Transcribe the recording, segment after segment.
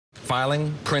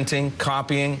Filing, printing,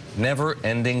 copying,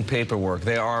 never-ending paperwork.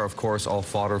 They are, of course, all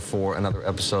fodder for another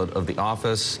episode of The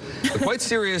Office. But quite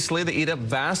seriously, they eat up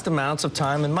vast amounts of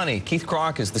time and money. Keith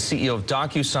Krach is the CEO of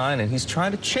DocuSign, and he's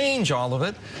trying to change all of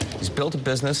it. He's built a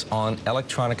business on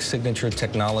electronic signature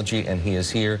technology, and he is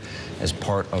here as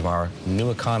part of our New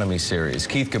Economy series.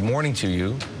 Keith, good morning to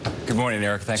you. Good morning,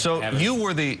 Eric. Thanks for having me. So you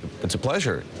were it's a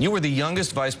pleasure. You were the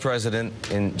youngest vice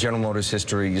president in General Motors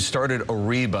history. You started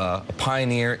Ariba, a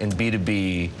pioneer in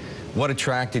B2B. What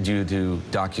attracted you to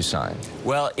DocuSign?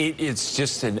 Well, it's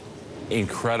just an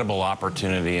incredible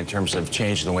opportunity in terms of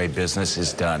changing the way business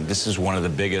is done. This is one of the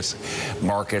biggest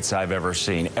markets I've ever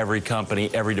seen. Every company,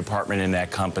 every department in that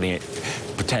company,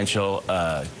 potential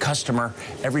customer,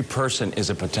 every person is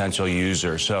a potential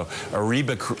user. So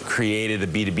Ariba created a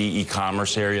B2B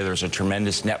e-commerce area. There's a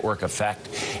tremendous network effect,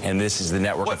 and this is the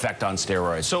network effect on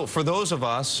steroids. So for those of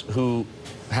us who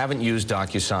haven't used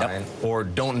DocuSign or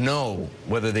don't know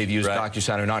whether they've used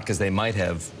DocuSign or not because they might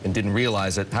have and didn't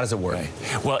realize it, how does it work?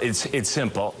 Well, it's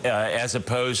simple. As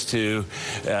opposed to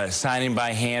signing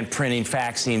by hand, printing,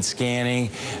 faxing, scanning,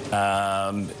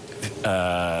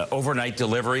 overnight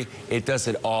delivery, it does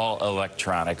it all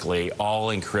electronically, all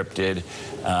encrypted,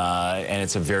 and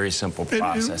it's a very simple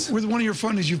process. And with one of your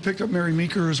funders, you've picked up Mary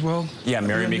Meeker as well? Yeah,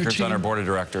 Mary Meeker's on our board of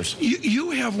directors. You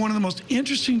have one of the most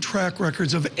interesting track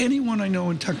records of anyone I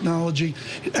know in technology.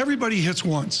 Everybody hits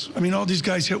once. I mean, all these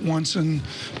guys hit once, and,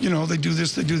 you know, they do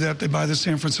this, they do that, they buy the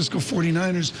San Francisco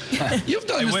 49ers. You've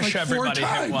done this like 4 times.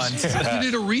 Hit once.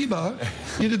 You did Ariba,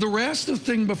 you did the Rasta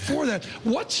thing before that.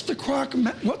 What's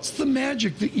the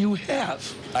magic that you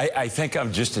have? I think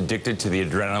I'm just addicted to the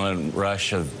adrenaline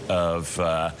rush of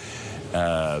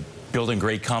building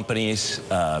great companies,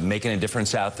 making a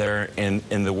difference out there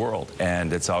in the world,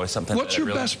 and it's always something. What's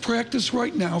your best practice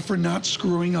right now for not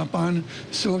screwing up on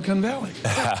Silicon Valley?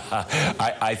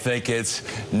 I think it's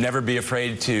never be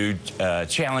afraid to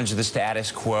challenge the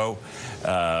status quo,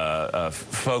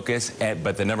 focus,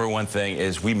 but the number one thing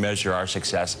is we measure our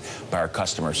success by our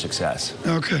customer success.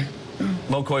 Okay.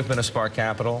 Mo Koifman of Spark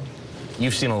Capital,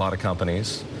 you've seen a lot of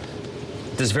companies.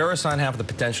 Does VeriSign have the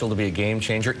potential to be a game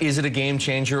changer? Is it a game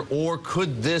changer, or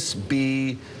could this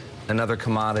be another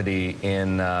commodity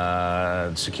in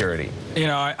security? You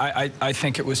know, I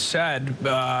think it was said,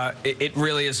 it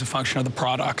really is a function of the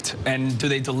product, and do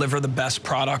they deliver the best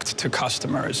product to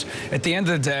customers? At the end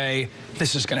of the day,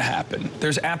 this is going to happen.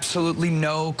 There's absolutely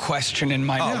no question in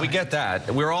my mind. Oh, we get that.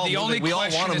 We all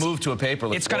want to move to a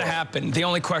paperless. It's going to happen. The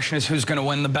only question is who's going to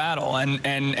win the battle, and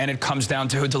it comes down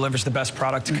to who delivers the best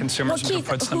product to consumers. Well,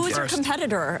 Keith, who is your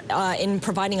competitor in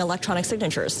providing electronic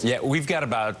signatures? Yeah, we've got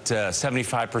about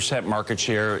 75% market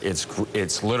share.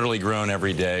 It's literally grown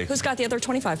every day. Who's got the other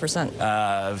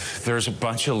 25%? There's a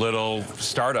bunch of little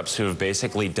startups who have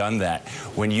basically done that.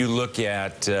 When you look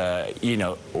at, you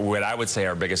know, what I would say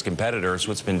our biggest competitor is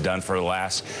what's been done for the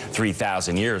last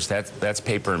 3,000 years. That's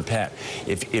paper and pen.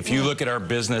 If you look at our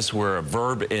business, we're a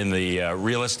verb in the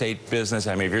real estate business.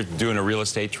 I mean, if you're doing a real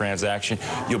estate transaction,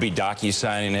 you'll be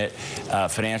DocuSigning it.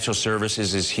 Financial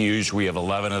services is huge. We have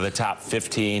 11 of the top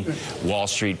 15 Wall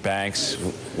Street banks.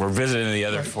 We're visiting the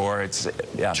other 4. It's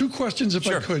 2 questions, if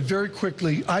I could, very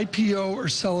quickly. IPO or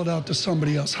sell it out to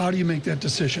somebody else? How do you make that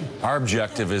decision? Our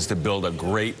objective is to build a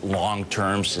great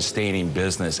long-term sustaining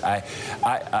business.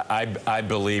 I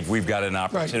believe we've got an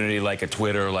opportunity like a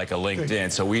Twitter, like a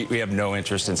LinkedIn, so we have no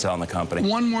interest in selling the company.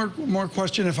 One more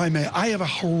question, if I may. I have a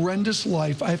horrendous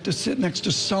life. I have to sit next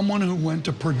to someone who went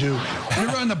to Purdue.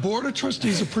 You're on the board of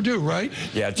trustees of Purdue, right?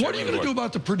 Yeah. What are you going to do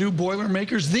about the Purdue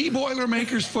Boilermakers, the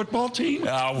Boilermakers football team?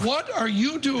 What are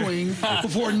you doing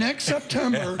before next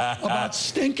September about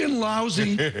stinking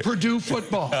lousy Purdue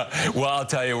football? Well, I'll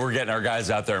tell you, we're getting our guys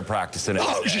out there and practicing it.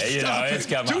 Oh,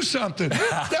 do something.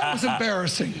 That was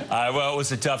embarrassing. Well, it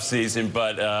was a tough season,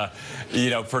 but, you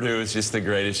know, Purdue is just the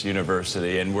greatest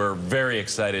university, and we're very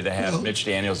excited to have Mitch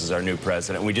Daniels as our new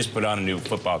president. We just put on a new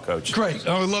football coach. Great.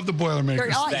 Oh, I love the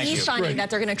Boilermakers. They're all e-signing that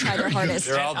they're going to try their hardest.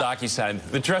 They're all DocuSign.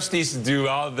 The trustees do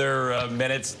all their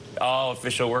minutes, all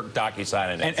official work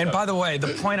DocuSigning. And by the way,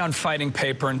 the point on fighting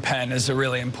paper and pen is a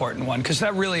really important one, because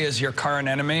that really is your current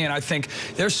enemy, and I think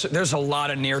there's a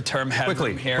lot of near-term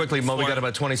headroom here. Quickly, Mo, we got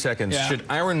about 20 seconds. Yeah. Should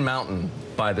Iron Mountain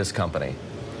buy this company?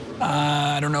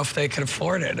 I don't know if they could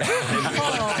afford it.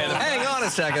 Hang on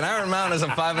a second. Iron Mountain is a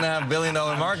 $5.5 billion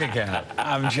market cap.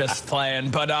 I'm just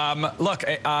playing. But look,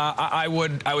 I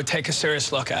would take a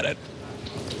serious look at it.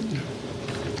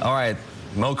 All right.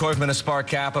 Mo Koifman of Spark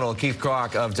Capital, Keith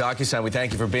Krach of DocuSign, we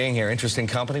thank you for being here. Interesting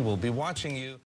company. We'll be watching you.